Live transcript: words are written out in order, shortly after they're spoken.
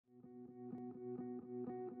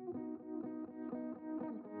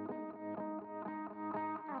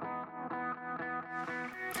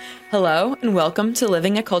Hello, and welcome to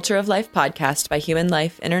Living a Culture of Life podcast by Human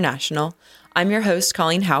Life International. I'm your host,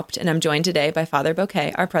 Colleen Haupt, and I'm joined today by Father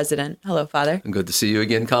Bouquet, our president. Hello, Father. Good to see you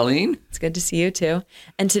again, Colleen. It's good to see you, too.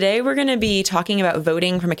 And today we're going to be talking about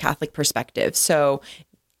voting from a Catholic perspective. So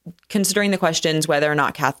considering the questions whether or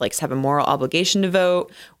not Catholics have a moral obligation to vote,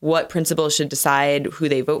 what principles should decide who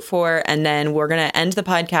they vote for, and then we're going to end the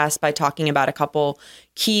podcast by talking about a couple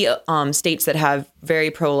key states that have very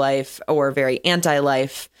pro-life or very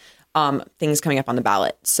anti-life things coming up on the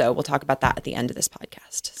ballot. So we'll talk about that at the end of this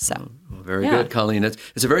podcast. So very good, Colleen.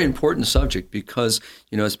 It's a very important subject because,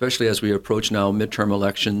 especially as we approach now midterm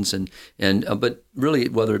elections but really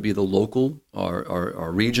whether it be the local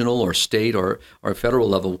or regional or state or federal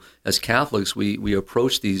level, as Catholics, we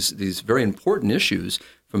approach these very important issues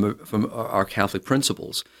from our Catholic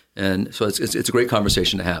principles. And so it's a great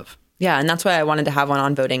conversation to have. Yeah. And that's why I wanted to have one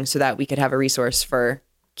on voting so that we could have a resource for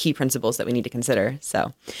key principles that we need to consider.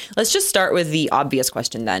 So let's just start with the obvious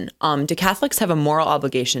question then. Do Catholics have a moral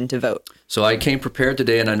obligation to vote? So I came prepared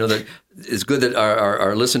today, and I know that it's good that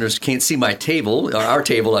our listeners can't see my table, or our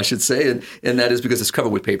table, I should say, and that is because it's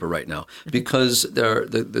covered with paper right now. Because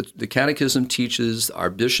the Catechism teaches, our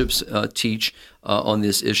bishops teach on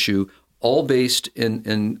this issue, all based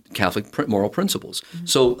in Catholic moral principles. Mm-hmm.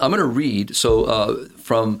 So I'm going to read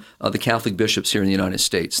from the Catholic bishops here in the United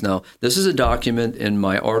States. Now, this is a document in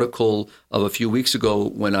my article of a few weeks ago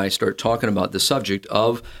when I start talking about the subject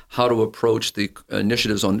of how to approach the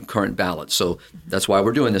initiatives on current ballots. So that's why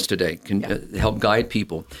we're doing this today, help guide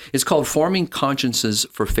people. It's called Forming Consciences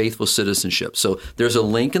for Faithful Citizenship. So there's a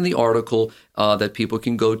link in the article that people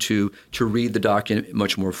can go to read the document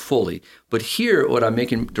much more fully. But here, what I'm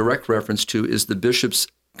making direct reference to is the bishop's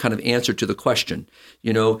kind of answer to the question.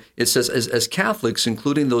 It says, as Catholics,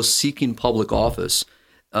 including those seeking public office,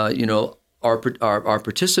 our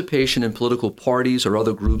participation in political parties or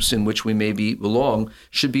other groups in which we may belong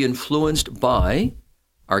should be influenced by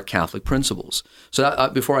our Catholic principles. So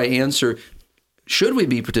before I answer, should we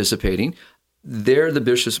be participating, there the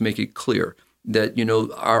bishops make it clear that,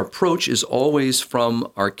 our approach is always from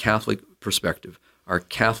our Catholic perspective, our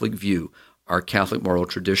Catholic view, our Catholic moral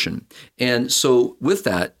tradition. And so with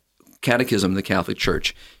that, Catechism of the Catholic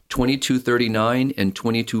Church, 2239 and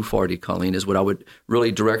 2240, Colleen, is what I would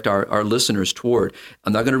really direct our listeners toward.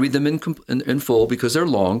 I'm not going to read them in full because they're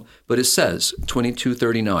long, but it says,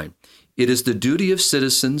 2239, it is the duty of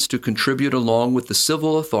citizens to contribute along with the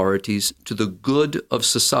civil authorities to the good of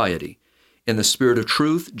society in the spirit of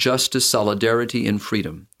truth, justice, solidarity, and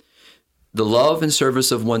freedom. The love and service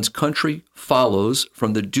of one's country follows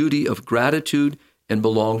from the duty of gratitude and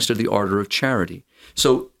belongs to the order of charity.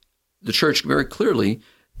 So the Church very clearly,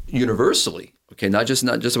 universally, not just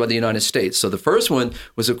about the United States. So the first one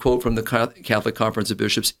was a quote from the Catholic Conference of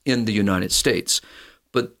Bishops in the United States,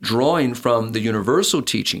 but drawing from the universal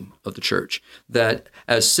teaching of the Church that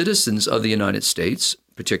as citizens of the United States,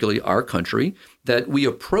 particularly our country, that we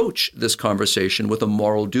approach this conversation with a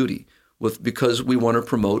moral duty, because we want to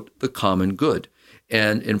promote the common good.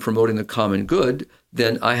 And in promoting the common good,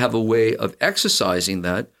 then I have a way of exercising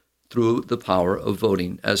that through the power of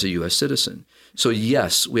voting as a U.S. citizen. So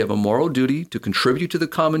yes, we have a moral duty to contribute to the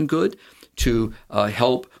common good, to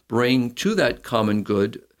help bring to that common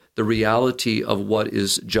good the reality of what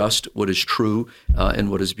is just, what is true,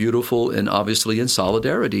 and what is beautiful, and obviously in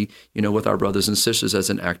solidarity, with our brothers and sisters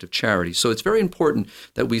as an act of charity. So it's very important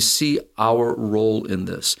that we see our role in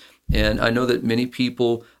this. And I know that many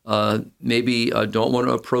people maybe don't want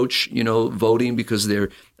to approach, voting because they're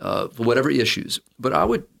for whatever issues. But I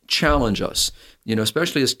would challenge us,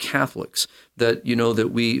 especially as Catholics, that that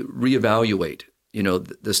we reevaluate,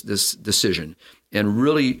 this decision and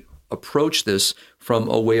really approach this from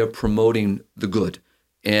a way of promoting the good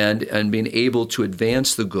and being able to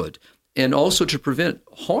advance the good and also to prevent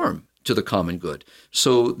harm to the common good.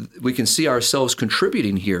 So we can see ourselves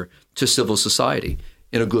contributing here to civil society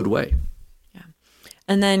in a good way. Yeah.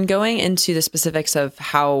 And then going into the specifics of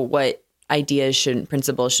what ideas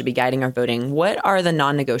principles should be guiding our voting, what are the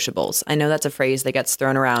non-negotiables? I know that's a phrase that gets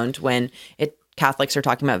thrown around when Catholics are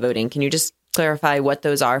talking about voting. Can you just clarify what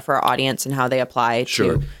those are for our audience and how they apply to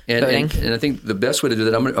voting? And I think the best way to do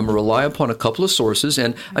that, I'm going to rely upon a couple of sources.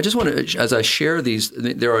 And I just want to, as I share these,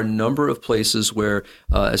 there are a number of places where,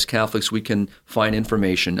 as Catholics, we can find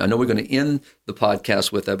information. I know we're going to end the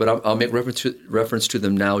podcast with that, but I'll make reference to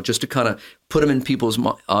them now just to kind of put them in people's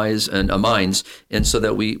eyes and minds, and so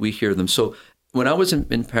that we hear them. So when I was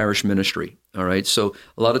in parish ministry, all right, so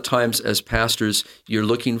a lot of times as pastors, you're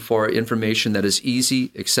looking for information that is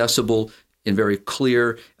easy, accessible, and very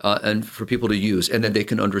clear and for people to use and that they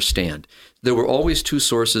can understand. There were always two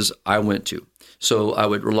sources I went to. So I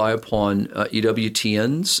would rely upon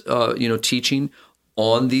EWTN's teaching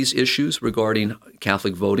on these issues regarding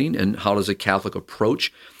Catholic voting and how does a Catholic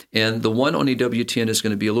approach. And the one on EWTN is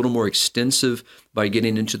going to be a little more extensive by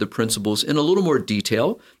getting into the principles in a little more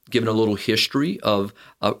detail, giving a little history of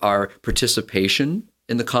our participation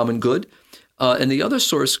in the common good. And the other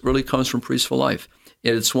source really comes from Priests for Life.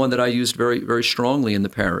 And it's one that I used very, very strongly in the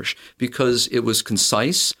parish because it was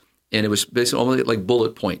concise and it was basically only like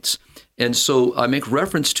bullet points. And so I make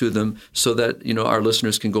reference to them so that our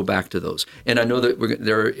listeners can go back to those. And I know that we're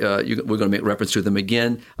going to make reference to them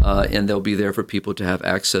again, and they'll be there for people to have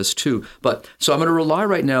access to. But so I'm going to rely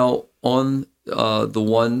right now on the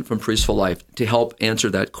one from Priests for Life to help answer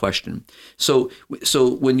that question. So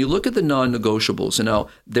when you look at the non-negotiables, and now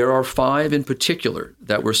there are 5 in particular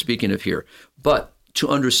that we're speaking of here, but to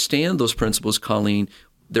understand those principles, Colleen,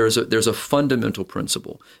 there's a fundamental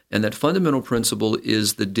principle, and that fundamental principle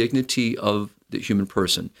is the dignity of the human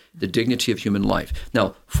person, the dignity of human life.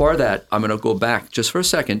 Now, for that, I'm going to go back just for a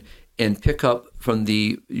second and pick up from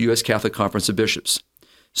the U.S. Catholic Conference of Bishops.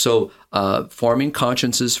 So, Forming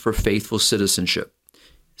Consciences for Faithful Citizenship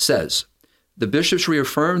says, the bishops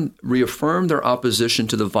reaffirm their opposition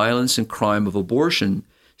to the violence and crime of abortion,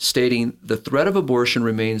 stating the threat of abortion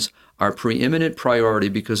remains our preeminent priority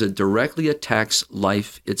because it directly attacks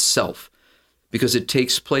life itself, because it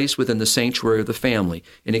takes place within the sanctuary of the family,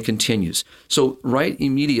 and it continues. So right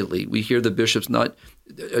immediately, we hear the bishops not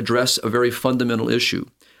address a very fundamental issue,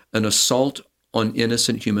 an assault on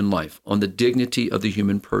innocent human life, on the dignity of the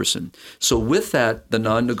human person. So with that, the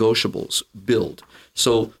non-negotiables build.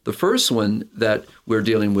 So the first one that we're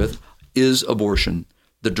dealing with is abortion,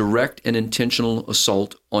 the direct and intentional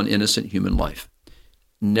assault on innocent human life.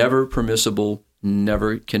 Never permissible,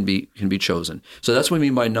 never can be chosen. So that's what we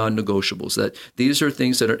mean by non-negotiables, that these are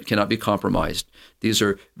things that cannot be compromised. These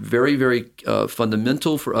are very, very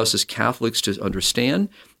fundamental for us as Catholics to understand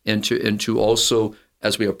and to also,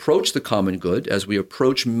 as we approach the common good, as we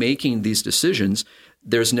approach making these decisions,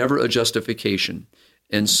 there's never a justification.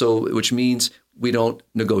 And so, which means we don't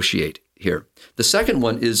negotiate here. The second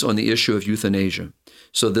one is on the issue of euthanasia.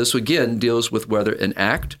 So this, again, deals with whether an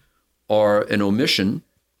act or an omission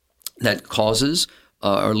that causes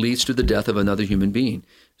or leads to the death of another human being.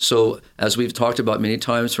 So as we've talked about many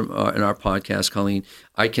times in our podcast, Colleen,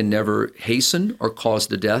 I can never hasten or cause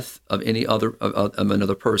the death of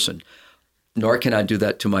another person, nor can I do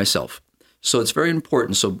that to myself. So it's very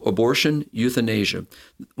important. So abortion, euthanasia,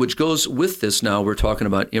 which goes with this now, we're talking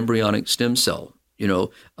about embryonic stem cell,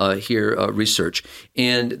 research.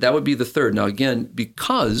 And that would be the third. Now, again,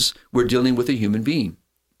 because we're dealing with a human being.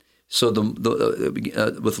 So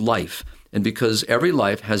with life, and because every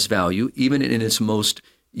life has value, even in its most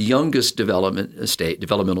youngest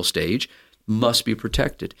developmental stage, must be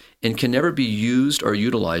protected and can never be used or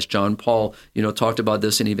utilized. John Paul, talked about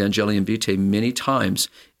this in Evangelium Vitae many times,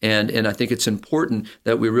 and I think it's important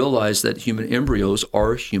that we realize that human embryos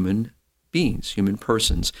are human beings, human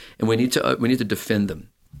persons, and we need to defend them.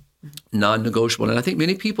 Non-negotiable. And I think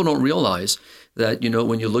many people don't realize that,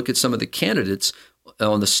 when you look at some of the candidates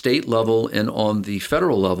on the state level and on the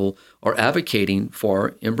federal level are advocating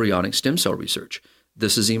for embryonic stem cell research.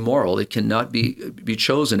 This is immoral. It cannot be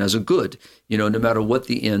chosen as a good, no matter what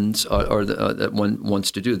the ends are that one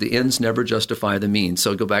wants to do. The ends never justify the means.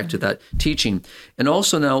 So go back to that teaching. And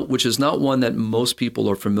also now, which is not one that most people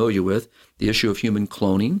are familiar with, the issue of human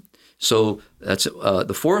cloning. So that's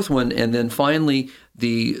the fourth one. And then finally,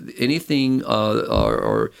 anything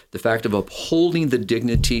or the fact of upholding the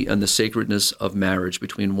dignity and the sacredness of marriage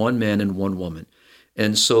between one man and one woman.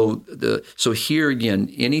 And so here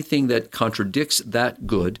again, anything that contradicts that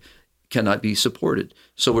good cannot be supported.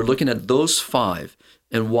 So we're looking at those 5.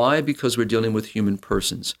 And why? Because we're dealing with human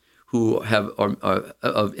persons who are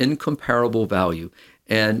of incomparable value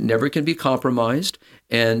and never can be compromised.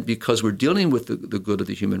 And because we're dealing with the good of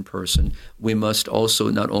the human person, we must also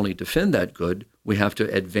not only defend that good, we have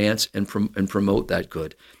to advance and promote that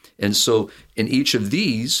good. And so in each of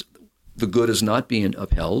these, the good is not being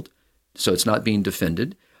upheld, so it's not being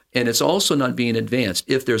defended, and it's also not being advanced.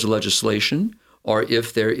 If there's legislation or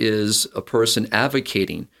if there is a person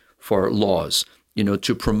advocating for laws,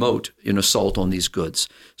 to promote an assault on these goods.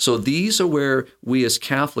 So these are where we as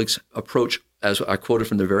Catholics approach, as I quoted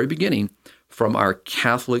from the very beginning, from our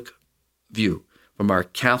Catholic view, from our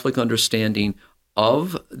Catholic understanding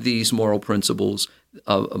of these moral principles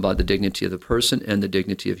about the dignity of the person and the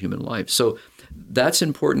dignity of human life. So that's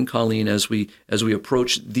important, Colleen, as we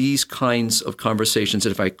approach these kinds of conversations.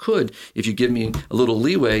 And if you give me a little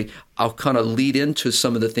leeway, I'll kind of lead into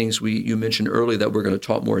some of the things you mentioned earlier that we're going to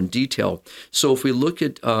talk more in detail. So if we look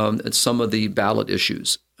at some of the ballot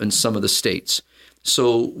issues in some of the states,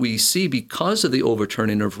 so we see, because of the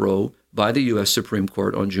overturning of Roe by the U.S. Supreme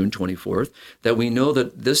Court on June 24th, that we know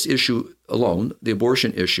that this issue alone, the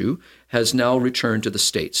abortion issue, has now returned to the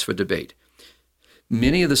states for debate.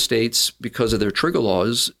 Many of the states, because of their trigger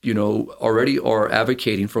laws, already are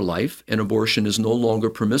advocating for life, and abortion is no longer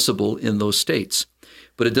permissible in those states.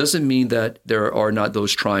 But it doesn't mean that there are not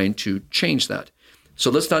those trying to change that. So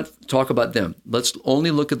let's not talk about them. Let's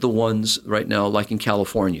only look at the ones right now, like in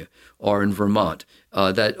California or in Vermont,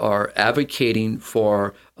 that are advocating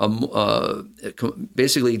for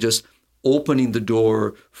basically just opening the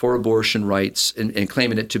door for abortion rights and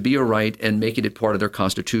claiming it to be a right and making it part of their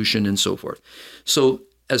constitution and so forth. So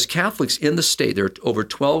as Catholics in the state, there are over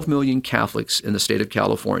 12 million Catholics in the state of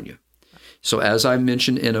California. So as I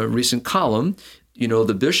mentioned in a recent column,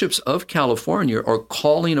 the bishops of California are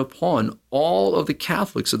calling upon all of the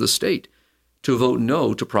Catholics of the state to vote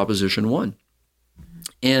no to Proposition 1.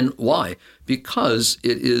 And why? Because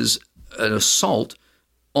it is an assault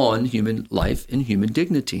on human life and human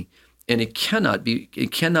dignity. And it cannot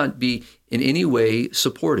be in any way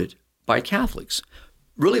supported by Catholics,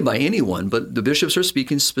 really by anyone, but the bishops are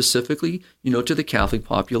speaking specifically, to the Catholic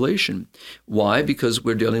population. Why? Because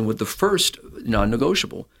we're dealing with the first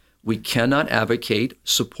non-negotiable. We cannot advocate,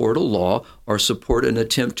 support a law, or support an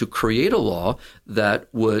attempt to create a law that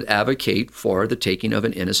would advocate for the taking of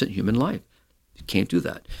an innocent human life. You can't do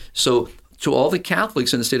that. So to all the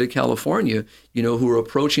Catholics in the state of California, who are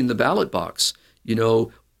approaching the ballot box,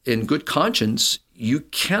 in good conscience, you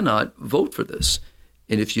cannot vote for this.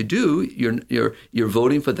 And if you do, you're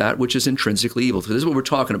voting for that which is intrinsically evil. So this is what we're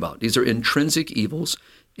talking about. These are intrinsic evils.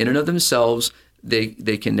 In and of themselves, they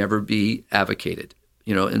can never be advocated,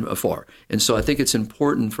 for. And so I think it's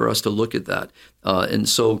important for us to look at that. And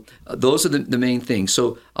so those are the main things.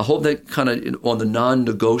 So I hope that kind of on the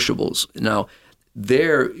non-negotiables. Now,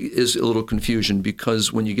 there is a little confusion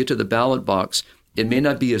because when you get to the ballot box, it may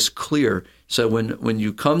not be as clear. So when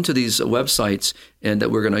you come to these websites and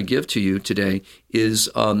that we're going to give to you today is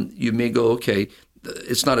you may go, okay,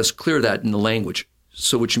 it's not as clear that in the language.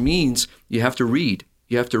 So which means you have to read.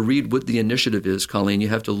 You have to read what the initiative is, Colleen. You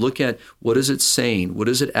have to look at what is it saying, what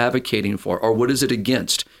is it advocating for, or what is it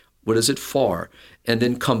against, what is it for, and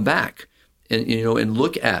then come back and and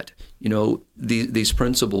look at these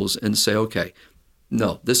principles and say, okay,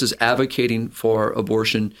 no, this is advocating for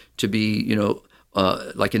abortion to be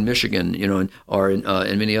like in Michigan, or in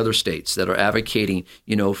many other states that are advocating,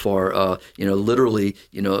 for literally,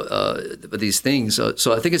 these things.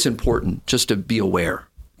 So I think it's important just to be aware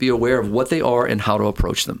of what they are and how to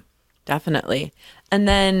approach them. Definitely. And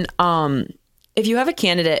then if you have a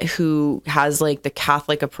candidate who has like the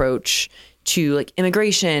Catholic approach to like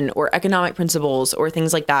immigration or economic principles or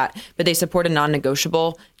things like that, but they support a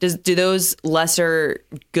non-negotiable, do those lesser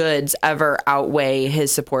goods ever outweigh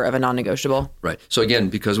his support of a non-negotiable? Right. So again,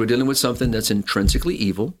 because we're dealing with something that's intrinsically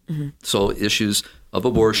evil, so issues of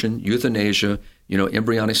abortion, euthanasia,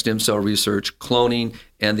 embryonic stem cell research, cloning,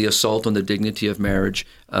 and the assault on the dignity of marriage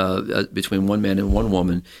between one man and one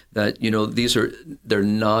woman, that, they're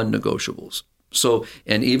non-negotiables. So,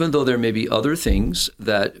 and even though there may be other things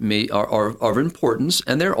that are of importance,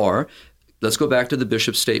 and there are, let's go back to the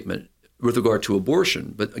bishop's statement with regard to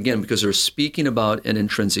abortion. But again, because they're speaking about an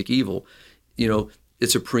intrinsic evil,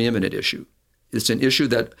 it's a preeminent issue. It's an issue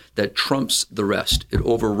that trumps the rest. It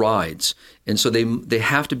overrides. And so they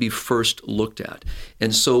have to be first looked at.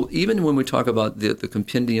 And so even when we talk about the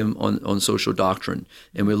compendium on social doctrine,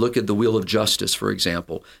 and we look at the wheel of justice, for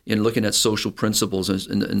example, in looking at social principles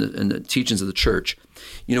and the teachings of the church,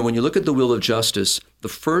 when you look at the wheel of justice, the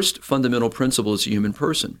first fundamental principle is the human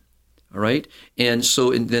person. All right? And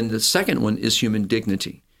then the second one is human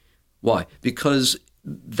dignity. Why? Because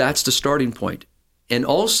that's the starting point. And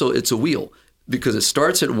also it's a wheel. Because it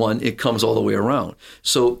starts at one, it comes all the way around.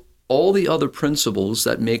 So all the other principles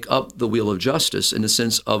that make up the wheel of justice, in the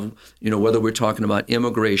sense of, whether we're talking about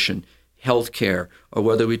immigration, healthcare, or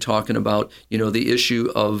whether we're talking about, the issue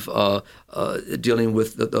of dealing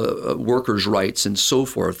with the workers' rights and so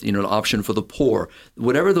forth, the option for the poor,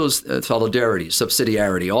 whatever those solidarity,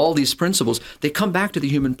 subsidiarity, all these principles, they come back to the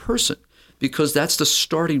human person, because that's the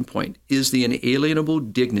starting point, is the inalienable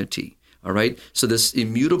dignity. All right. So this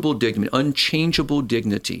immutable dignity, unchangeable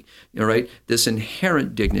dignity. All right. This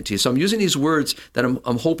inherent dignity. So I'm using these words that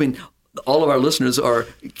I'm hoping all of our listeners are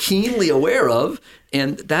keenly aware of,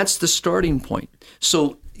 and that's the starting point.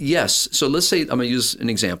 So Yes. So let's say, I'm going to use an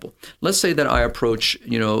example. Let's say that I approach,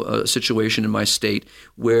 a situation in my state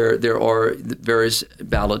where there are various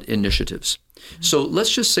ballot initiatives. So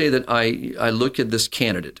let's just say that I look at this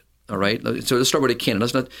candidate. All right. So let's start with a candidate.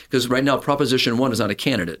 Let's not, because right now Proposition 1 is not a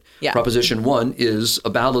candidate. Yeah. Proposition 1 is a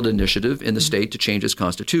ballot initiative in the state to change its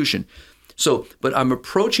constitution. So, but I'm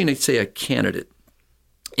approaching, say, a candidate.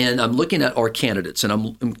 And I'm looking at our candidates and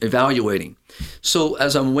I'm evaluating. So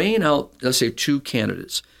as I'm weighing out, let's say, two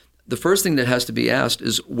candidates, the first thing that has to be asked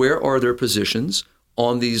is, where are their positions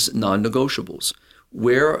on these non-negotiables?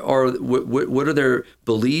 What are their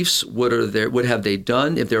beliefs? What have they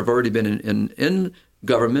done? If they've already been in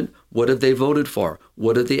government, what have they voted for?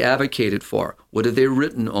 What have they advocated for? What have they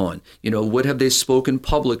written on? What have they spoken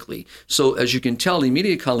publicly? So as you can tell,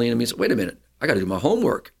 immediate Colleen means, wait a minute, I got to do my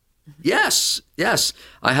homework. Yes.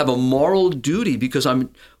 I have a moral duty because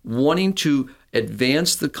I'm wanting to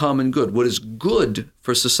advance the common good, what is good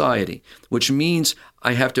for society, which means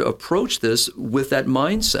I have to approach this with that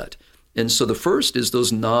mindset. And so the first is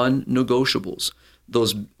those non-negotiables,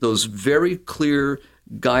 those very clear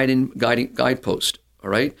guiding guideposts. All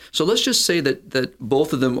right. So let's just say that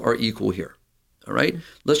both of them are equal here. All right.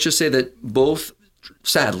 Let's just say that both,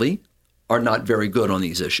 sadly, are not very good on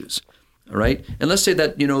these issues. All right. And let's say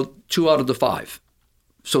that, 2 out of the 5.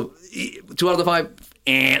 So 2 out of the 5,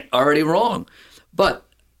 already wrong. But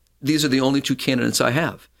these are the only 2 candidates I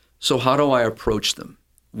have. So how do I approach them?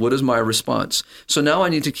 What is my response? So now I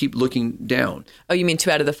need to keep looking down. Oh, you mean 2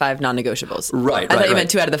 out of the 5 non-negotiables? Right. I thought you meant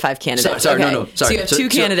 2 out of the 5 candidates. Sorry, okay. no. Sorry. So you have 2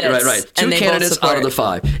 candidates. Right. 2 candidates out of the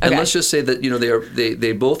 5. Okay. And let's just say that,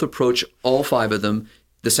 they both approach all 5 of them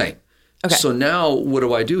the same. Okay. So now what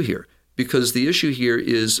do I do here? Because the issue here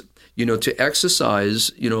is, to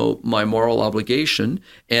exercise, my moral obligation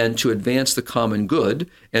and to advance the common good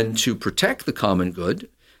and to protect the common good,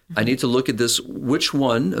 I need to look at this, which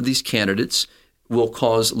one of these candidates will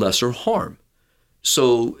cause lesser harm.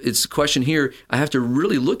 So it's a question here, I have to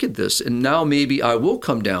really look at this, and now maybe I will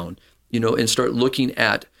come down, and start looking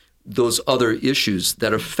at those other issues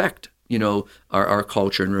that affect, our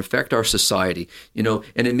culture and affect our society,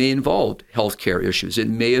 and it may involve healthcare issues. It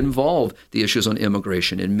may involve the issues on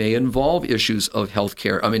immigration. It may involve issues of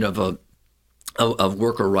healthcare, of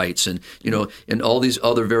worker rights and, and all these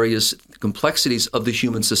other various complexities of the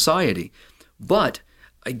human society. But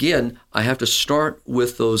again, I have to start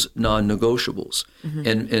with those non-negotiables.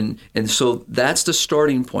 Mm-hmm. And so that's the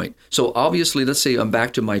starting point. So obviously, let's say I'm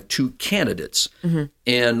back to my 2 candidates, mm-hmm.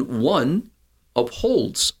 and one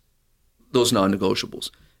upholds those non-negotiables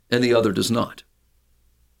and the other does not.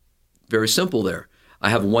 Very simple there. I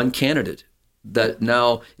have one candidate that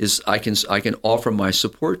now is I can offer my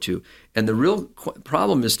support to. And the real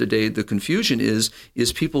problem is today, the confusion is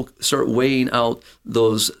people start weighing out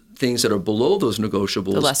those things that are below those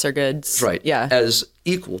negotiables. The lesser goods. Right. Yeah. As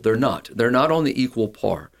equal. They're not. They're not on the equal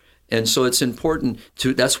par. And so it's important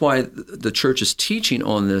that's why the church's teaching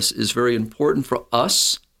on this is very important for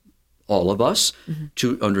us, all of us, mm-hmm.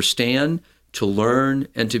 to understand, to learn,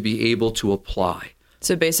 and to be able to apply.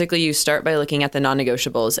 So basically you start by looking at the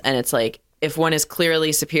non-negotiables, and it's like, if one is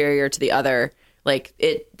clearly superior to the other, like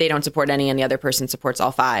they don't support any and the other person supports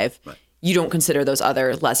all 5, right. You don't consider those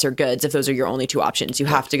other lesser goods if those are your only 2 options. You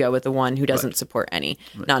have to go with the one who doesn't support any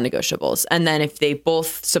non-negotiables. And then if they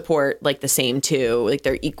both support like the same 2, like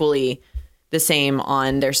they're equally the same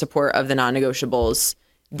on their support of the non-negotiables,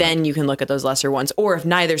 then you can look at those lesser ones. Or if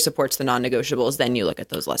neither supports the non-negotiables, then you look at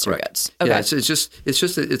those lesser goods. Okay. Yeah,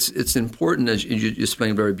 it's important, as you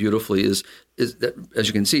explained very beautifully, is that, as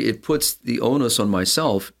you can see, it puts the onus on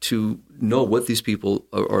myself to know what these people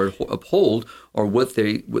are uphold or what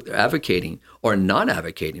they're advocating or not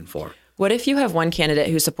advocating for. What if you have one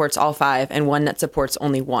candidate who supports all 5 and one that supports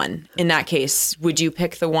only 1? In that case, would you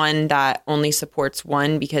pick the one that only supports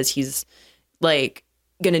 1 because he's like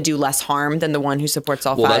going to do less harm than the one who supports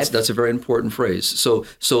all 5? Well, that's a very important phrase. So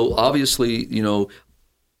obviously,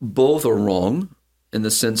 both are wrong in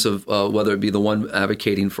the sense of whether it be the one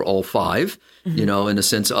advocating for all 5, mm-hmm. In the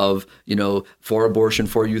sense of, for abortion,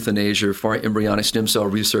 for euthanasia, for embryonic stem cell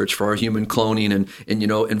research, for human cloning,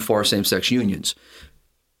 and for same-sex unions.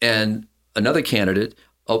 And another candidate,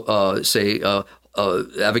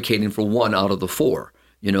 advocating for 1 out of the 4,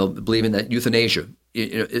 believing that euthanasia,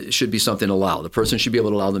 it should be something allowed. The person should be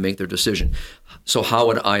able to allow them to make their decision. So how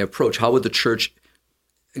would I approach? How would the church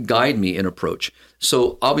guide me in approach?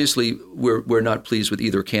 So obviously we're not pleased with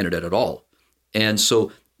either candidate at all. And so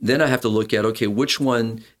then I have to look at, okay, which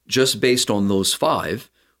one, just based on those 5,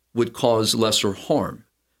 would cause lesser harm?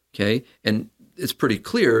 Okay. And it's pretty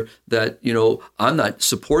clear that, I'm not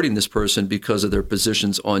supporting this person because of their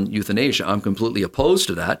positions on euthanasia. I'm completely opposed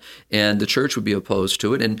to that, and the church would be opposed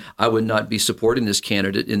to it, and I would not be supporting this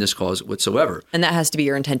candidate in this cause whatsoever. And that has to be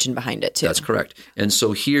your intention behind it, too. That's correct. And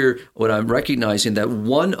so here, what I'm recognizing that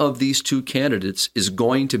one of these two candidates is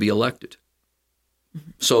going to be elected.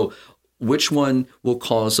 So which one will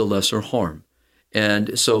cause the lesser harm?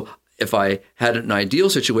 And so if I had an ideal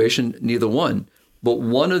situation, neither one, but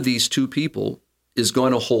one of these two people is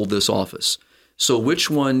going to hold this office. So which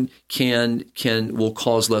one will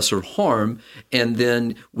cause lesser harm, and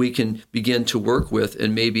then we can begin to work with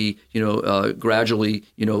and maybe gradually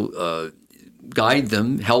guide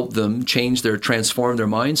them, help them transform their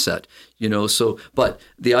mindset. So but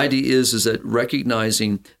the idea is that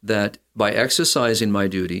recognizing that by exercising my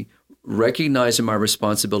duty, recognizing my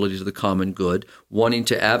responsibility to the common good, wanting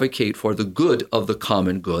to advocate for the good of the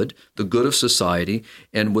common good, the good of society,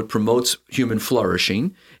 and what promotes human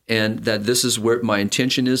flourishing, and that this is where my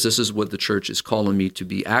intention is, this is what the church is calling me to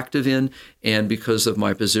be active in, and because of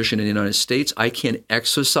my position in the United States, I can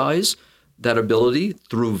exercise that ability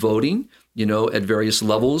through voting, at various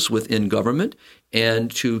levels within government, and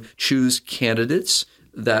to choose candidates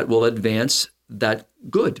that will advance that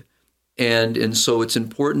good. And so it's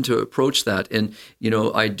important to approach that. And,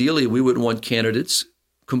 ideally, we would want candidates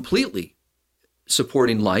completely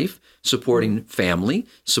supporting life, supporting family,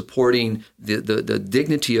 supporting the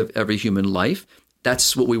dignity of every human life.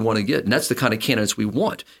 That's what we want to get. And that's the kind of candidates we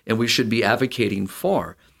want and we should be advocating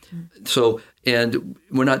for. So, and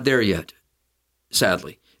we're not there yet,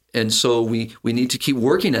 sadly. And so we need to keep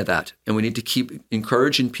working at that. And we need to keep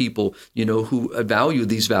encouraging people, who value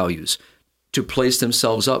these values, to place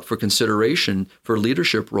themselves up for consideration for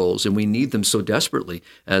leadership roles. And we need them so desperately.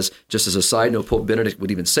 Just as a side note, Pope Benedict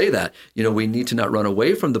would even say that, we need to not run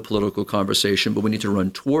away from the political conversation, but we need to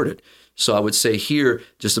run toward it. So I would say here,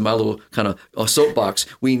 just in my little kind of soapbox,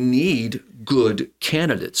 we need good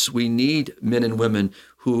candidates. We need men and women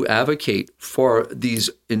who advocate for these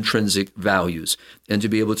intrinsic values, and to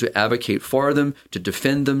be able to advocate for them, to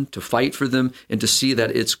defend them, to fight for them, and to see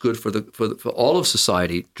that it's good for all of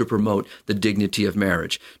society to promote the dignity of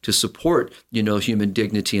marriage, to support human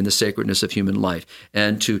dignity and the sacredness of human life,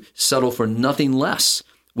 and to settle for nothing less.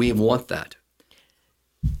 We want that.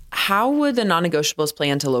 How would the non-negotiables play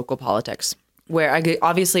into local politics? Where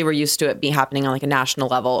obviously we're used to it be happening on like a national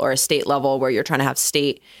level or a state level, where you're trying to have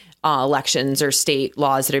state elections or state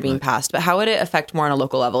laws that are being passed. But how would it affect more on a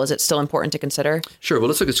local level? Is it still important to consider? Sure. Well,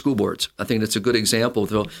 let's look at school boards. I think that's a good example.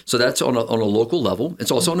 So that's on a local level.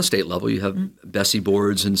 It's also on a state level. You have Bessie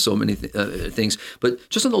boards and so many things. But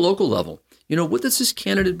just on the local level, what does this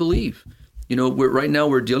candidate believe? Right now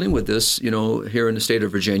we're dealing with this, here in the state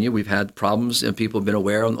of Virginia. We've had problems and people have been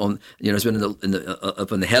aware it's been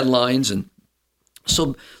up in the headlines. And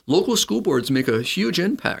so local school boards make a huge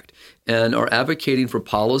impact and are advocating for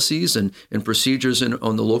policies and procedures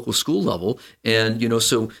on the local school level. And,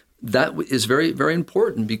 so that is very, very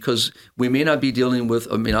important, because we may not be dealing with,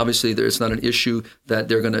 obviously it's not an issue that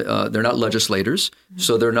they're not legislators,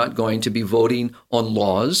 so they're not going to be voting on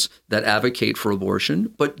laws that advocate for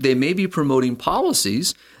abortion, but they may be promoting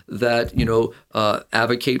policies that,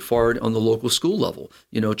 advocate for it on the local school level,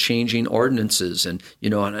 changing ordinances and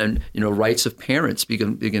rights of parents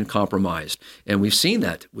begin compromised. And we've seen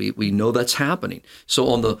that. We know that's happening. So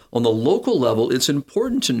on the local level, it's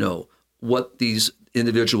important to know what these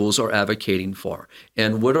individuals are advocating for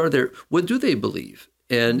and what do they believe?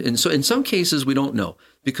 And so in some cases we don't know,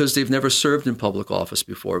 because they've never served in public office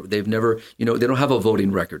before. They've never, they don't have a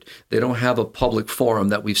voting record. They don't have a public forum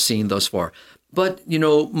that we've seen thus far. But,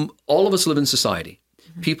 all of us live in society.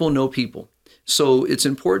 People know people. So it's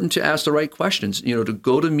important to ask the right questions, to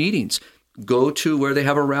go to meetings, go to where they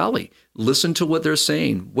have a rally, listen to what they're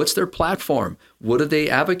saying. What's their platform? What are they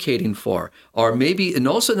advocating for? Or maybe, and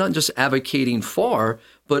also not just advocating for,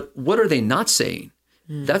 but what are they not saying?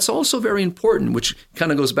 That's also very important, which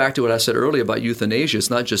kind of goes back to what I said earlier about euthanasia. It's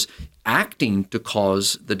not just acting to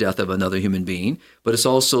cause the death of another human being, but it's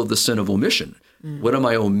also the sin of omission. What am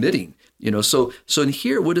I omitting? So in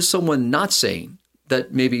here, what is someone not saying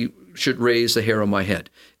that maybe should raise the hair on my head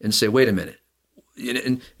and say, wait a minute,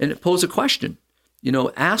 and pose a question,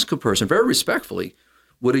 ask a person very respectfully,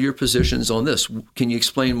 what are your positions on this? Can you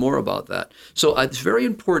explain more about that? So it's very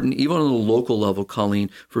important, even on the local level,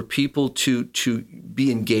 Colleen, for people to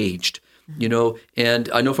be engaged. And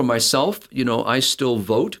I know for myself, I still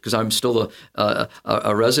vote because I'm still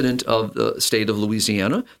a resident of the state of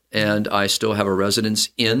Louisiana, and I still have a residence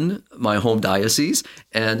in my home diocese,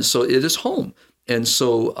 and so it is home. And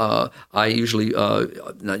so I usually,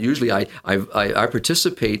 not usually, I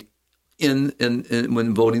participate in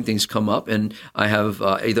when voting things come up, and I have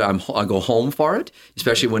either I go home for it,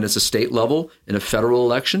 especially when it's a state level. In a federal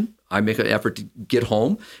election, I make an effort to get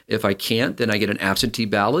home. If I can't, then I get an absentee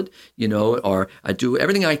ballot, or I do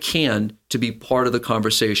everything I can to be part of the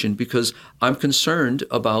conversation because I'm concerned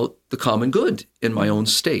about the common good in my own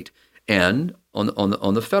state and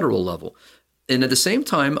on the federal level. And at the same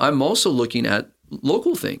time, I'm also looking at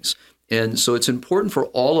local things. And so it's important for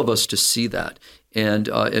all of us to see that and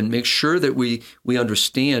make sure that we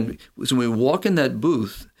understand. So when we walk in that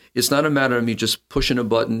booth, it's not a matter of me just pushing a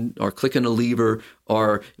button or clicking a lever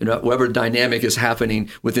or whatever dynamic is happening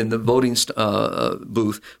within the voting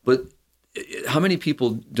booth. But how many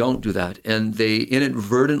people don't do that, and they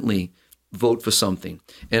inadvertently vote for something?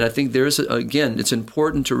 And I think again, it's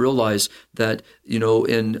important to realize that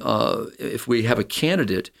if we have a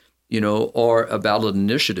candidate, or a ballot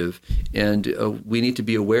initiative, and we need to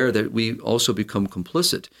be aware that we also become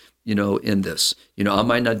complicit, in this. I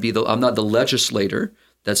might not be I'm not the legislator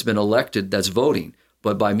that's been elected that's voting,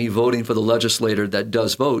 but by me voting for the legislator that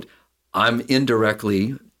does vote, I'm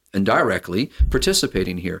indirectly and directly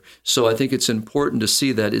participating here. So I think it's important to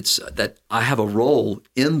see that that I have a role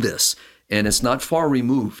in this, and it's not far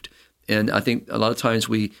removed. And I think a lot of times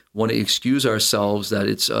we want to excuse ourselves that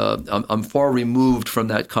I'm far removed from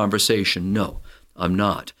that conversation. No, I'm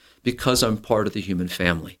not, because I'm part of the human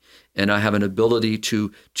family, and I have an ability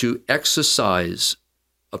to exercise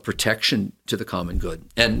a protection to the common good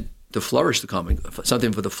and to flourish the common good,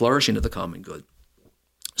 something for the flourishing of the common good.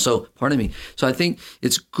 So, pardon me. So I think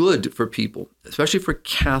it's good for people, especially for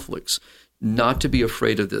Catholics, not to be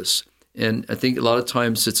afraid of this. And I think a lot of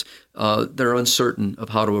times they're uncertain of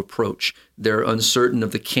how to approach. They're uncertain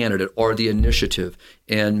of the candidate or the initiative,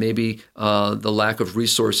 and maybe the lack of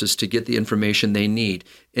resources to get the information they need.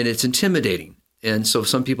 And it's intimidating. And so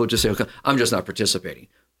some people just say, okay, I'm just not participating.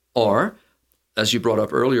 Or, as you brought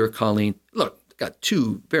up earlier, Colleen, look, got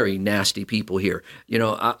two very nasty people here.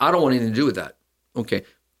 I don't want anything to do with that. Okay.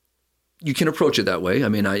 You can approach it that way. I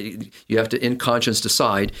mean, you have to, in conscience,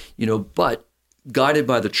 decide, but guided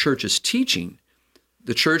by the church's teaching,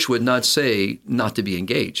 the church would not say not to be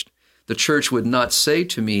engaged. The church would not say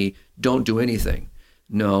to me, don't do anything.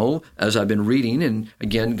 No, as I've been reading and,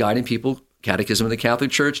 again, guiding people, Catechism of the Catholic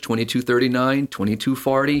Church, 2239,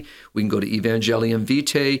 2240. We can go to Evangelium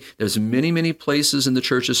Vitae. There's many, many places in the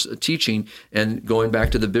church's teaching, and going back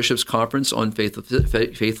to the Bishops' Conference on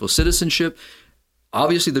faithful citizenship,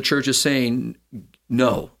 obviously the church is saying,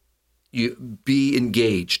 no, you be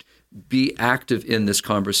engaged. Be active in this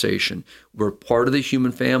conversation. We're part of the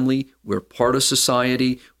human family. We're part of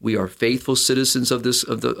society. We are faithful citizens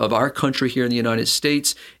of our country here in the United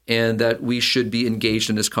States, and that we should be engaged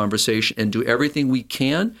in this conversation and do everything we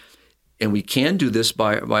can. And we can do this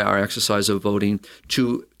by our exercise of voting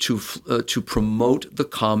to promote the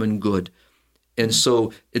common good. And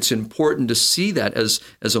so it's important to see that as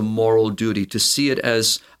a moral duty, to see it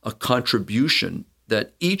as a contribution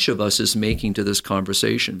that each of us is making to this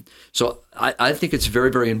conversation. So I think it's very,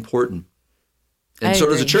 very important. And so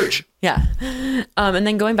does the church. Yeah. And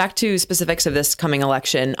then going back to specifics of this coming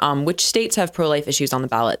election, which states have pro-life issues on the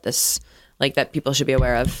ballot that people should be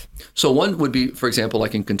aware of? So one would be, for example,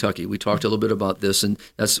 like in Kentucky. We talked a little bit about this, and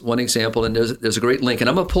that's one example. And there's a great link. And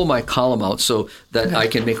I'm going to pull my column out so that I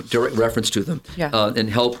can make direct reference to them and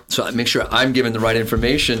help. So I make sure I'm giving the right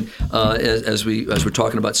information as we're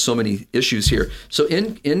talking about so many issues here. So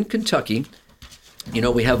in Kentucky,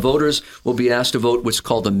 we have voters will be asked to vote what's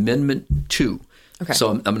called Amendment 2. Okay.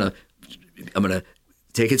 So I'm gonna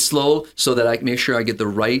take it slow so that I can make sure I get the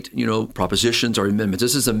right, propositions or amendments.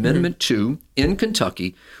 This is Amendment 2 in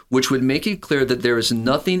Kentucky, which would make it clear that there is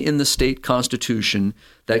nothing in the state constitution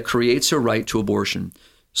that creates a right to abortion.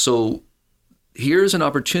 So here's an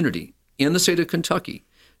opportunity in the state of Kentucky,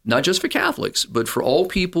 not just for Catholics, but for all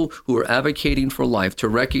people who are advocating for life, to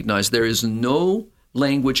recognize there is no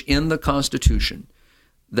language in the Constitution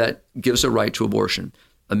that gives a right to abortion.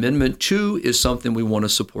 Amendment 2 is something we want to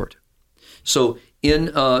support. So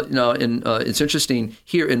it's interesting,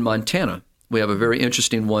 here in Montana, we have a very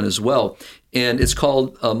interesting one as well, and it's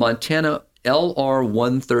called Montana LR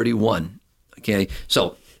 131. Okay,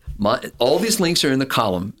 so all these links are in the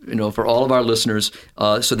column, for all of our listeners,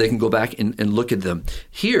 so they can go back and look at them.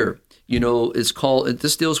 Here,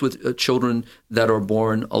 this deals with children that are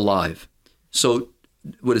born alive. So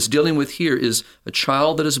what it's dealing with here is a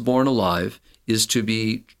child that is born alive is to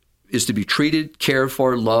be treated, cared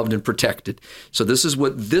for, loved, and protected. So this is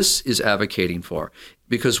what this is advocating for.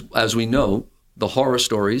 Because as we know, the horror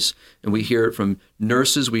stories, and we hear it from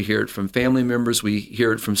nurses, we hear it from family members, we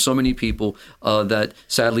hear it from so many people that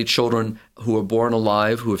sadly children who are born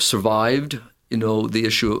alive, who have survived, the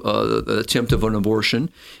issue, the attempt of an abortion,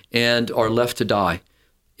 and are left to die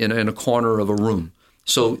in a corner of a room.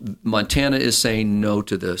 So Montana is saying no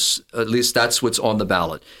to this. At least that's what's on the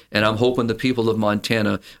ballot. And I'm hoping the people of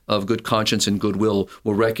Montana of good conscience and goodwill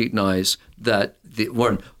will recognize that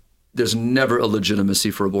there's never a legitimacy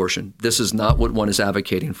for abortion. This is not what one is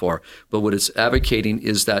advocating for. But what it's advocating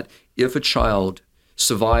is that if a child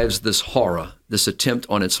survives this horror, this attempt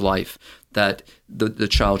on its life, that the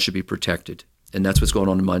child should be protected. And that's what's going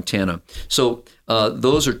on in Montana. So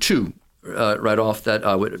those are two right off that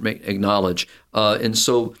I would acknowledge. And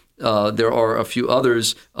so there are a few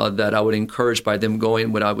others that I would encourage by them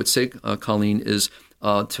going. What I would say, Colleen, is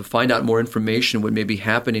to find out more information what may be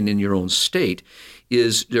happening in your own state.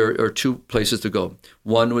 Is there are two places to go.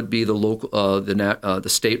 One would be the local, the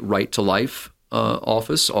state Right to Life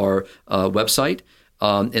office or website,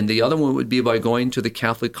 and the other one would be by going to the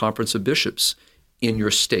Catholic Conference of Bishops in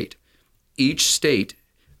your state. Each state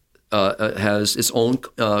has its own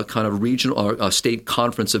kind of regional or state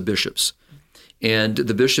conference of bishops. And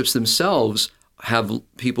the bishops themselves have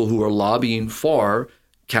people who are lobbying for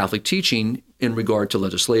Catholic teaching in regard to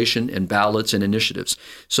legislation and ballots and initiatives.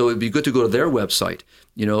 So it'd be good to go to their website.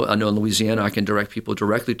 I know in Louisiana, I can direct people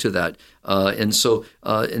directly to that. And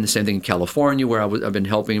the same thing in California, where I've been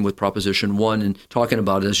helping with Proposition 1 and talking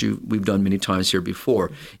about it as we've done many times here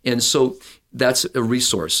before. And so that's a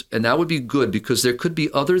resource. And that would be good because there could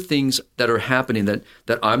be other things that are happening that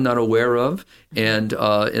I'm not aware of and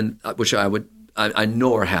which I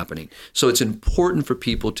know are happening. So it's important for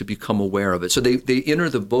people to become aware of it. So they enter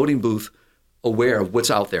the voting booth aware of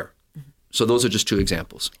what's out there. So those are just two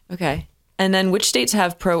examples. Okay. And then which states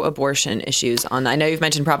have pro-abortion issues on that? I know you've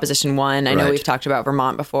mentioned Proposition 1. I know we've talked about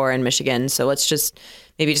Vermont before and Michigan. So let's just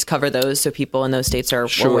cover those so people in those states are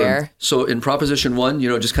aware. So in Proposition 1,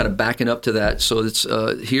 just kind of backing up to that. So it's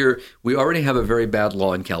here, we already have a very bad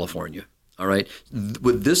law in California. All right.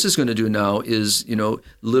 What this is going to do now is,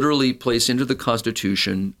 literally place into the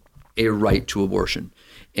Constitution a right to abortion.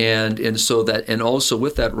 And so that, and also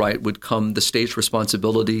with that right would come the state's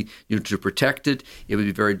responsibility to protect it. It would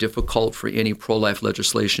be very difficult for any pro-life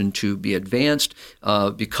legislation to be advanced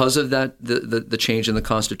because of that, the change in the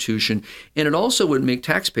Constitution. And it also would make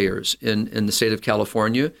taxpayers in the state of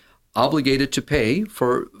California obligated to pay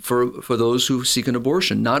for those who seek an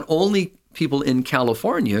abortion. Not only people in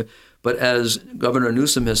California, but as Governor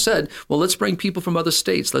Newsom has said, well, let's bring people from other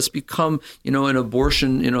states. Let's become, an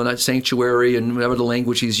abortion, that sanctuary and whatever the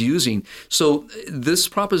language he's using. So this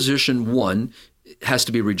Proposition 1 has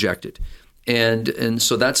to be rejected. And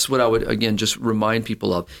so that's what I would, again, just remind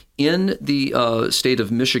people of. In the state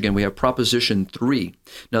of Michigan, we have Proposition 3.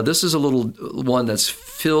 Now, this is a little one that's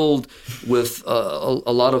filled with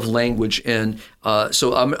a lot of language. And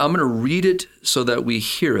so I'm going to read it so that we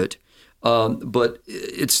hear it. But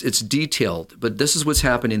it's detailed. But this is what's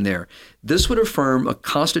happening there. This would affirm a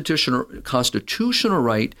constitutional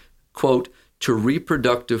right, quote, to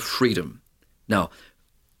reproductive freedom. Now,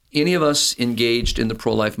 any of us engaged in the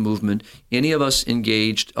pro-life movement, any of us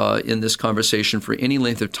engaged in this conversation for any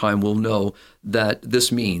length of time will know that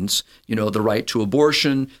this means, the right to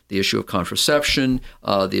abortion, the issue of contraception,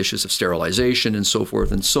 the issues of sterilization, and so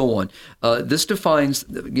forth and so on. This defines,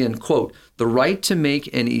 again, quote, the right to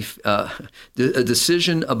make a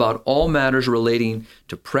decision about all matters relating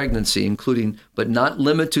to pregnancy, including but not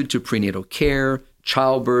limited to prenatal care,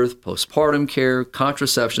 childbirth, postpartum care,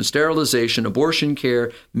 contraception, sterilization, abortion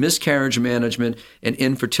care, miscarriage management, and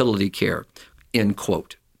infertility care, end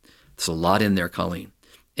quote. There's a lot in there, Colleen.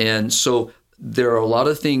 And so there are a lot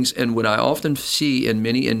of things, and what I often see in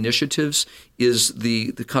many initiatives is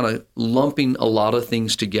the kind of lumping a lot of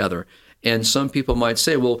things together. And some people might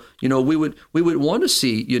say, well, we would want to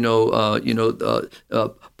see,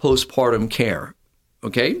 postpartum care.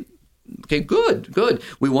 Okay, good.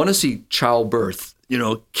 We want to see childbirth,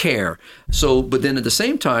 care. So, but then at the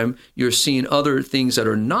same time, you're seeing other things that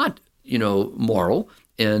are not, moral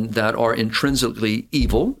and that are intrinsically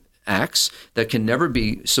evil acts that can never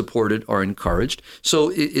be supported or encouraged.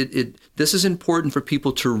 So this is important for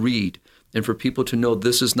people to read and for people to know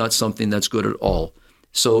this is not something that's good at all.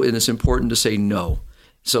 So, and it's important to say no.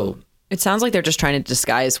 So it sounds like they're just trying to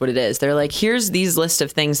disguise what it is. They're like, here's these list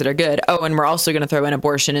of things that are good. Oh, and we're also going to throw in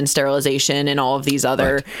abortion and sterilization and all of these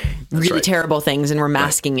other really terrible things. And we're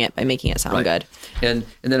masking it by making it sound good. And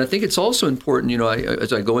then I think it's also important,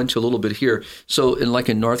 as I go into a little bit here. So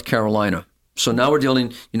in North Carolina, So now we're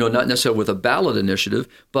dealing, not necessarily with a ballot initiative,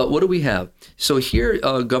 but what do we have? So here,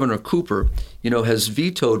 Governor Cooper, has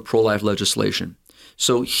vetoed pro-life legislation.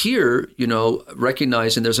 So here,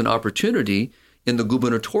 recognizing there's an opportunity in the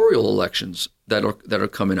gubernatorial elections that are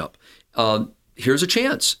coming up. Here's a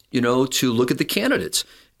chance, to look at the candidates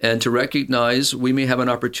and to recognize we may have an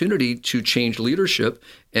opportunity to change leadership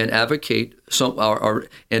and advocate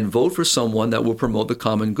and vote for someone that will promote the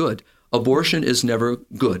common good. Abortion is never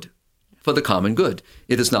good for the common good.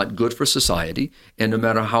 It is not good for society, and no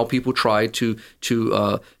matter how people try to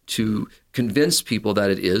convince people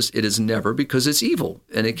that it is never, because it's evil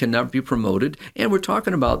and it cannot be promoted. And we're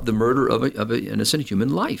talking about the murder of an innocent human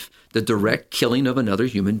life, the direct killing of another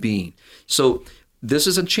human being. So this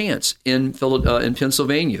is a chance in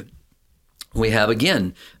Pennsylvania. We have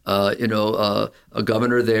again, a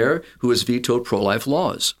governor there who has vetoed pro-life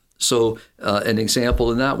laws. So an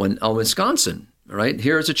example in that one, Wisconsin. Right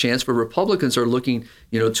here is a chance for Republicans are looking,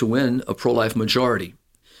 to win a pro-life majority.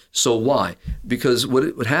 So why? Because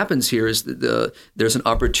what happens here is that there's an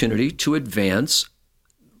opportunity to advance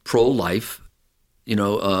pro-life,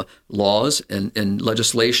 laws and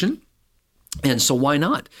legislation. And so why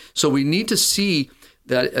not? So we need to see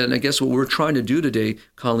that, and I guess what we're trying to do today,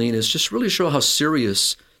 Colleen, is just really show how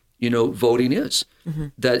serious, voting is. Mm-hmm.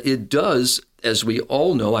 That it does, as we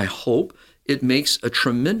all know, I hope, it makes a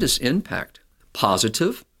tremendous impact,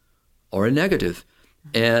 positive or a negative.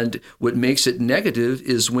 And what makes it negative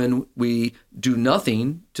is when we do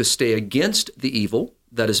nothing to stay against the evil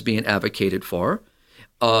that is being advocated for,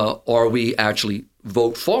 or we actually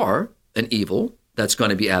vote for an evil that's going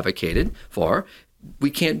to be advocated for.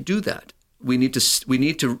 We can't do that. We need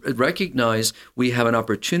to recognize we have an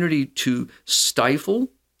opportunity to stifle,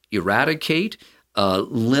 eradicate,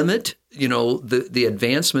 limit, the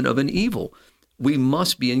advancement of an evil. We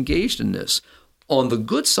must be engaged in this. On the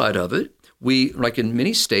good side of it, we, like in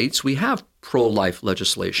many states, we have pro-life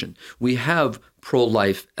legislation. We have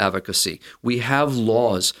pro-life advocacy. We have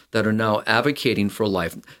laws that are now advocating for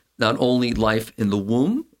life, not only life in the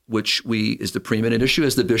womb, which is the preeminent issue,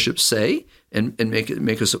 as the bishops say, and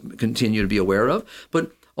make us continue to be aware of,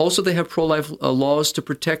 but also they have pro-life laws to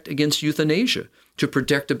protect against euthanasia, to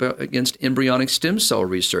protect against embryonic stem cell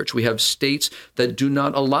research. We have states that do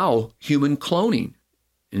not allow human cloning,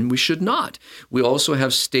 and we should not. We also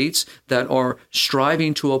have states that are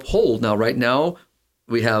striving to uphold. Now, right now,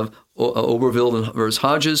 we have Oberville versus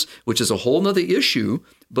Hodges, which is a whole other issue,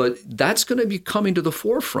 but that's going to be coming to the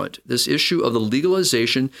forefront, this issue of the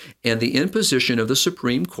legalization and the imposition of the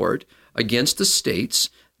Supreme Court against the states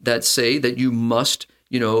that say that you must,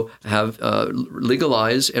 have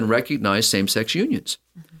legalize and recognize same-sex unions.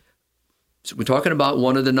 Mm-hmm. So we're talking about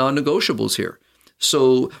one of the non-negotiables here.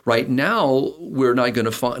 So right now, we're not going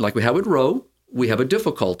to find, like we have with Roe, we have a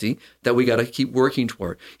difficulty that we got to keep working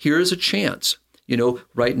toward. Here is a chance.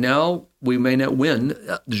 Right now, we may not win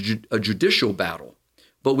a judicial battle,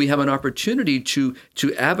 but we have an opportunity to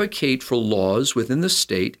advocate for laws within the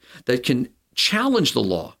state that can challenge the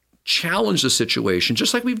law, challenge the situation,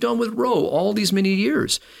 just like we've done with Roe all these many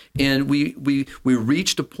years. And we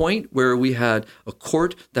reached a point where we had a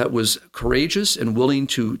court that was courageous and willing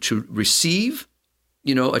to receive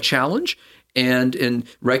a challenge and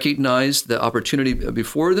recognize the opportunity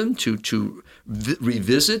before them to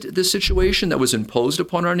revisit the situation that was imposed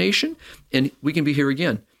upon our nation, and we can be here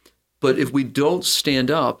again. But if we don't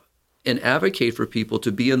stand up and advocate for people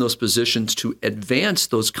to be in those positions to advance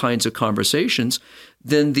those kinds of conversations,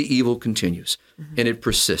 then the evil continues, mm-hmm. and it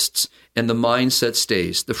persists, and the mindset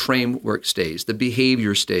stays, the framework stays, the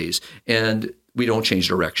behavior stays, and we don't change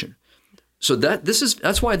direction. So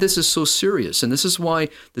that's why this is so serious, and this is why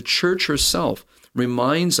the church herself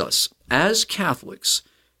reminds us as Catholics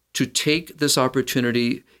to take this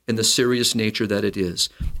opportunity in the serious nature that it is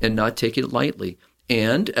and not take it lightly.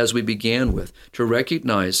 And as we began with, to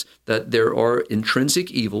recognize that there are intrinsic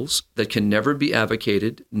evils that can never be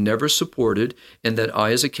advocated, never supported, and that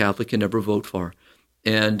I as a Catholic can never vote for.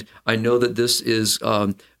 And I know that this is,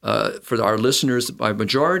 for our listeners by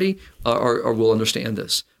majority, will understand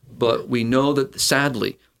this. But we know that,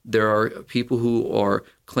 sadly, there are people who are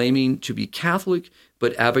claiming to be Catholic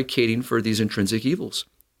but advocating for these intrinsic evils.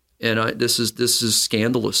 And this is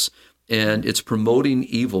scandalous, and it's promoting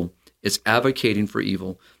evil. It's advocating for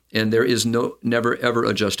evil, and there is never ever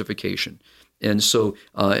a justification. And so,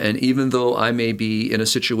 and even though I may be in a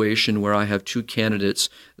situation where I have two candidates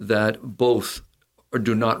that both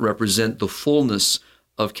do not represent the fullness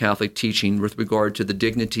of Catholic teaching with regard to the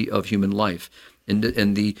dignity of human life, and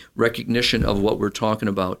the recognition of what we're talking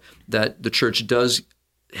about, that the church does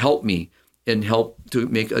help me and help to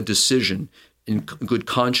make a decision in good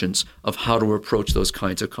conscience of how to approach those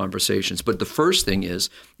kinds of conversations. But the first thing is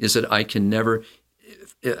that I can never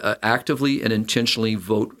actively and intentionally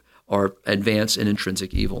vote or advance an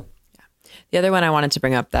intrinsic evil. The other one I wanted to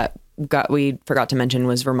bring up that we forgot to mention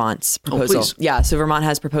was Vermont's proposal. Please. Yeah, so Vermont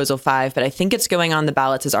has Proposal 5, but I think it's going on the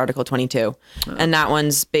ballots as Article 22. And that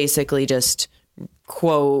one's basically just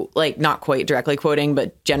quote, like not quite directly quoting,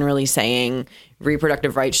 but generally saying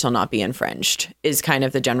reproductive rights shall not be infringed is kind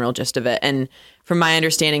of the general gist of it. And from my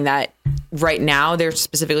understanding that right now they're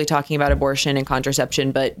specifically talking about abortion and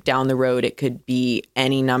contraception, but down the road it could be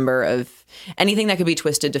any number of anything that could be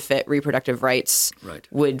twisted to fit reproductive rights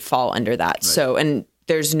would fall under that. Right. So, and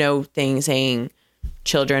there's no thing saying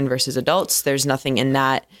children versus adults. There's nothing in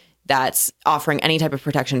that that's offering any type of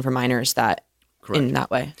protection for minors that in that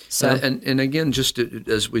way. So, and again, just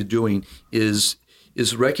as we're doing is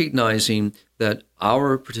recognizing that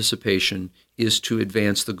our participation is to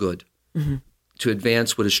advance the good, to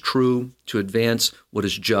advance what is true, to advance what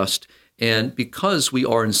is just. And because we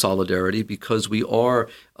are in solidarity, because we are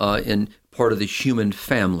in part of the human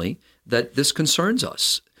family, that this concerns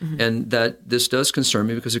us. And that this does concern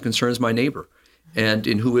me because it concerns my neighbor. And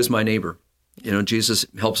in who is my neighbor? You know, Jesus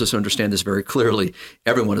helps us understand this very clearly.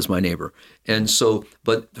 Everyone is my neighbor. And so,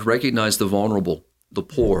 but to recognize the vulnerable, the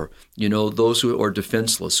poor, you know, those who are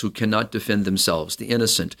defenseless, who cannot defend themselves, the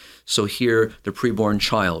innocent. So here, the preborn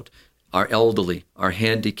child, our elderly, our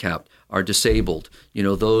handicapped, our disabled, you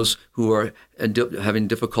know, those who are having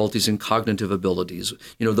difficulties in cognitive abilities,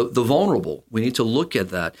 you know, the vulnerable. We need to look at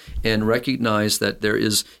that and recognize that there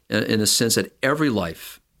is, in a sense, that every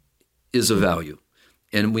life is of value,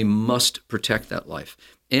 and we must protect that life.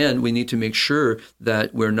 And we need to make sure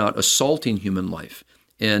that we're not assaulting human life.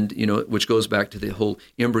 And, you know, which goes back to the whole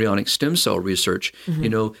embryonic stem cell research. You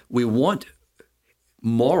know, we want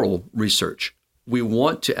moral research. We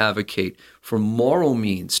want to advocate for moral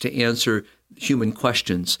means to answer human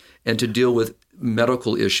questions and to deal with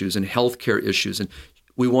medical issues and healthcare issues. And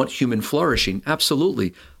we want human flourishing,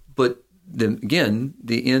 absolutely. But then again,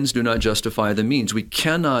 the ends do not justify the means. We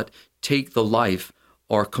cannot take the life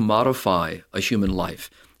or commodify a human life,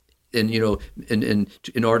 and you know,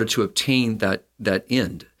 in order to obtain that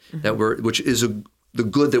end which is the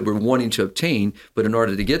good that we're wanting to obtain, but in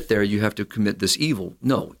order to get there, you have to commit this evil.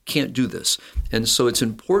 No, can't do this. And so it's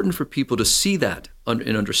important for people to see that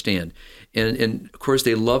and understand. And of course,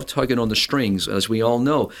 they love tugging on the strings, as we all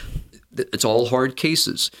know. It's all hard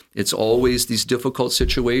cases. It's always these difficult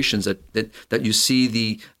situations that you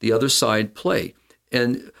see the other side play.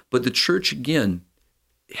 But the church, again,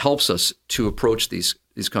 helps us to approach these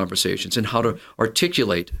conversations and how to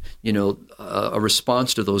articulate, you know, a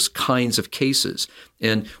response to those kinds of cases.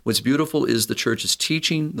 And what's beautiful is the church's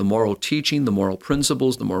teaching, the moral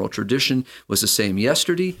principles, the moral tradition was the same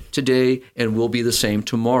yesterday, today, and will be the same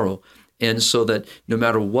tomorrow. And so that no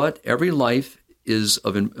matter what, every life is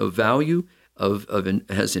of value,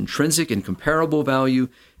 has intrinsic and comparable value,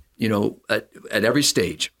 you know, at every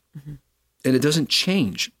stage. And it doesn't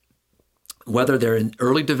change. Whether they're in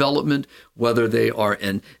early development, whether they are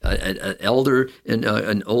an older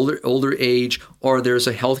age, or there's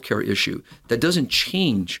a healthcare issue, that doesn't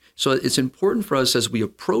change. So it's important for us as we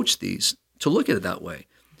approach these to look at it that way,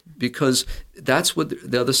 because that's what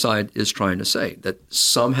the other side is trying to say, that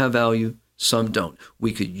some have value, some don't.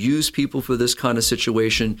 We could use people for this kind of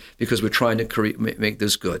situation because we're trying to make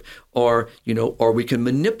this good, or we can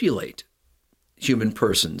manipulate human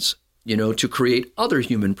persons, you know, to create other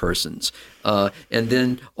human persons.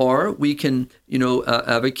 Or we can, you know,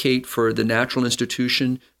 advocate for the natural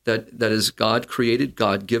institution that is God created,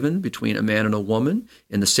 God given between a man and a woman,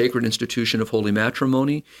 in the sacred institution of holy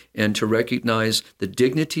matrimony, and to recognize the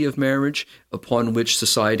dignity of marriage upon which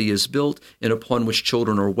society is built and upon which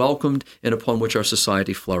children are welcomed and upon which our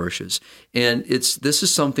society flourishes. And this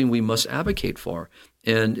is something we must advocate for.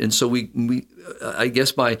 And so we I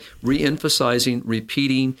guess by re-emphasizing,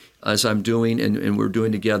 repeating, as I'm doing and we're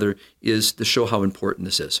doing together, is to show how important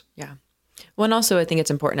this is. Yeah. Well, and also I think it's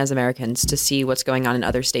important as Americans to see what's going on in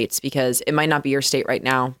other states, because it might not be your state right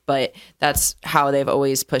now, but that's how they've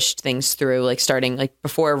always pushed things through, like starting like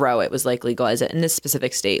before Roe, it was like legalize it in this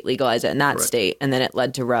specific state, legalize it in that state, and then it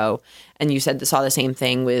led to Roe. And you saw the same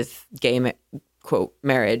thing with gay quote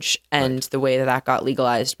marriage and the way that got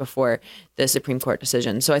legalized before the Supreme Court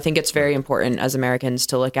decision. So I think it's very important as Americans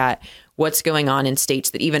to look at what's going on in states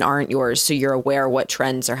that even aren't yours, so you're aware what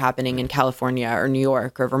trends are happening in California or New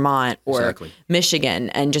York or Vermont or Michigan,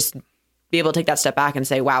 and just be able to take that step back and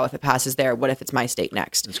say, wow, if it passes there, what if it's my state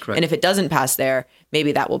next? That's correct. And if it doesn't pass there,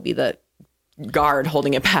 maybe that will be the guard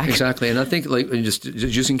holding it back. Exactly. And I think just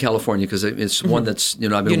using California, because it's one that's,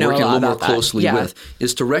 I've been working a little more closely with,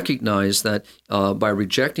 is to recognize that by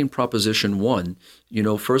rejecting Proposition 1,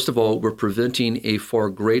 first of all, we're preventing a far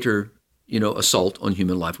greater assault on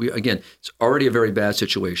human life. It's already a very bad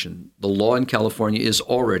situation. The law in California is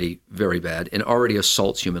already very bad and already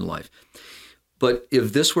assaults human life. But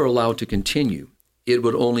if this were allowed to continue, it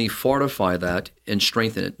would only fortify that and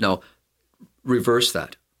strengthen it. Now, reverse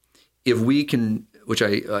that. If we can, which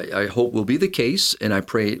I hope will be the case, and I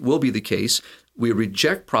pray it will be the case, we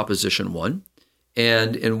reject Proposition 1,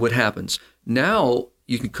 and what happens? Now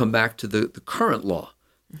you can come back to the current law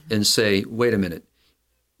and say, wait a minute,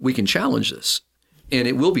 we can challenge this, and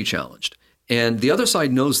it will be challenged. And the other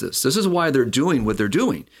side knows this. This is why they're doing what they're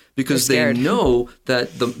doing, because they know that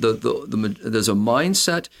there's a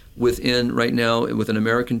mindset within right now within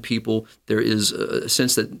American people. There is a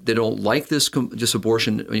sense that they don't like this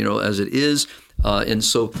abortion, as it is, and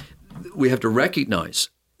so we have to recognize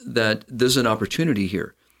that there's an opportunity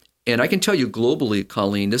here. And I can tell you globally,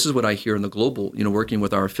 Colleen, this is what I hear in the global, working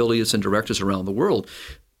with our affiliates and directors around the world.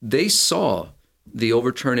 They saw the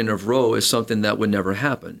overturning of Roe as something that would never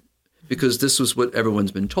happen, because this was what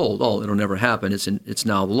everyone's been told. Oh, it'll never happen. It's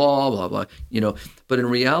now the law, blah, blah, But in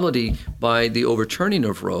reality, by the overturning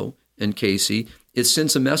of Roe and Casey, it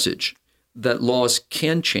sends a message that laws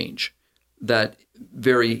can change, that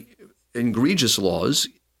very egregious laws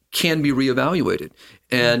can be reevaluated,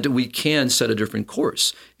 and we can set a different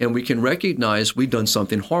course, and we can recognize we've done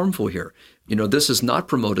something harmful here. This has not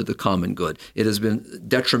promoted the common good. It has been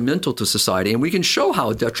detrimental to society, and we can show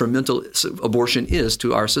how detrimental abortion is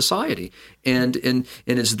to our society. And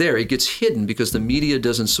it's there. It gets hidden because the media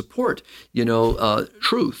doesn't support,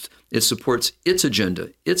 truth. It supports its agenda,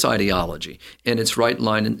 its ideology, and its right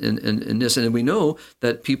line in this. And we know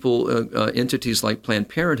that entities like Planned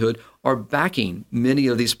Parenthood are backing many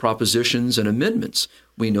of these propositions and amendments.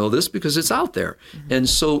 We know this because it's out there. Mm-hmm. And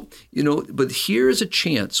so, but here's a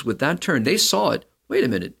chance with that turn. They saw it. Wait a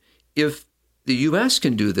minute. If the U.S.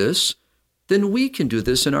 can do this, then we can do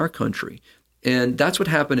this in our country. And that's what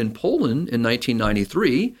happened in Poland in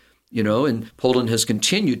 1993. And Poland has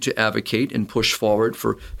continued to advocate and push forward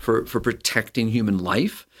for protecting human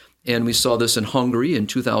life. And we saw this in Hungary in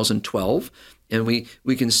 2012. And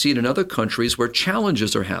we can see it in other countries where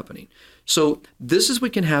challenges are happening. So this is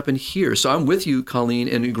what can happen here. So I'm with you, Colleen,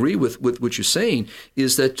 and agree with what you're saying,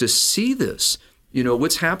 is that to see this,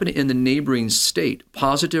 what's happening in the neighboring state,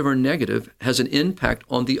 positive or negative, has an impact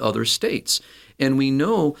on the other states. And we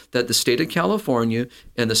know that the state of California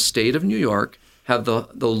and the state of New York have the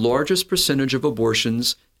largest percentage of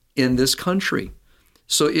abortions in this country.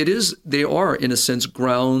 So they are, in a sense,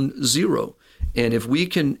 ground zero. And if we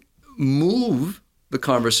can move the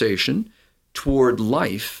conversation toward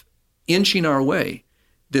life, inching our way,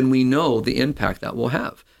 then we know the impact that will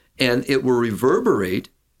have. And it will reverberate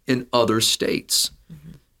in other states.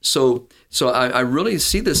 Mm-hmm. So I really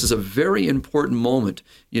see this as a very important moment,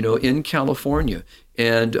 in California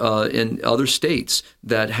and in other states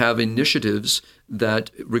that have initiatives that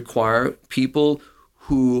require people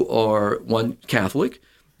who are, one, Catholic,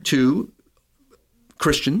 two,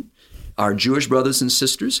 Christian, our Jewish brothers and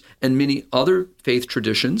sisters, and many other faith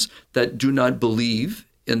traditions that do not believe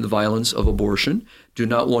in the violence of abortion, do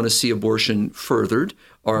not want to see abortion furthered,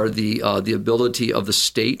 or the ability of the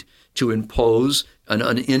state to impose an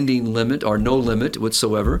unending limit or no limit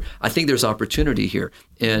whatsoever. I think there's opportunity here.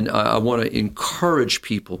 And I want to encourage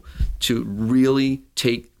people to really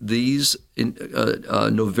take these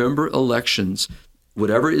November elections,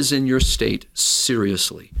 whatever is in your state,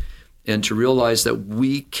 seriously, and to realize that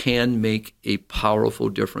we can make a powerful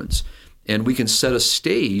difference. And we can set a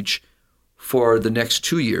stage for the next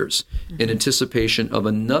 2 years in anticipation of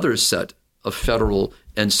another set of federal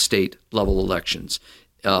and state level elections,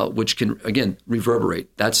 which can, again,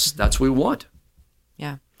 reverberate. That's what we want.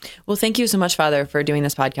 Yeah. Well, thank you so much, Father, for doing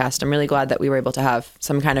this podcast. I'm really glad that we were able to have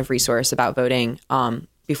some kind of resource about voting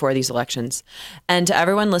before these elections. And to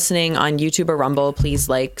everyone listening on YouTube or Rumble, please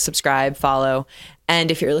like, subscribe, follow. And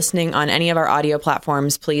if you're listening on any of our audio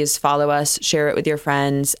platforms, please follow us, share it with your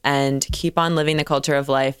friends, and keep on living the culture of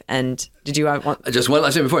life. And did you want just one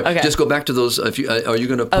last thing before? Okay. Just go back to those. If you are you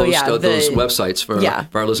going to post those websites for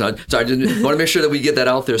our listeners? So I want to make sure that we get that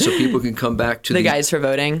out there so people can come back to the guides for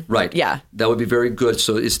voting. Right. Yeah. That would be very good.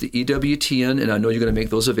 So it's the EWTN, and I know you're going to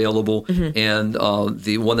make those available. Mm-hmm. And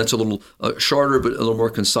the one that's a little shorter but a little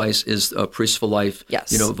more concise is Priests for Life.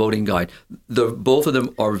 Yes. Voting guide. Both of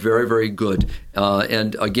them are very, very good.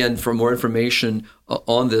 And again, for more information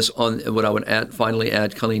on this, on what I would finally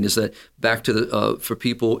add, Colleen, is that back to for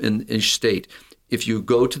people in each state, if you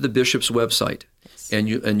go to the bishop's website and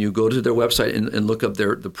you go to their website and look up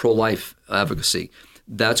the pro-life advocacy,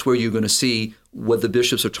 that's where you're going to see what the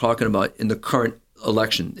bishops are talking about in the current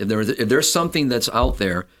election. If there's something that's out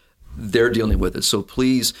there, they're dealing with it. So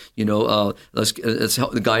please, let's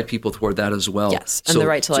help guide people toward that as well. Yes, and the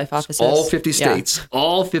Right to Life offices. All 50 states,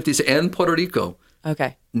 and Puerto Rico.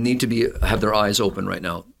 Okay. Need to have their eyes open right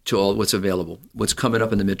now to all what's available, what's coming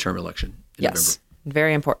up in the midterm election in November.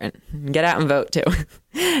 Very important. Get out and vote too.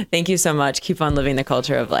 Thank you so much. Keep on living the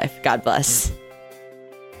culture of life. God bless.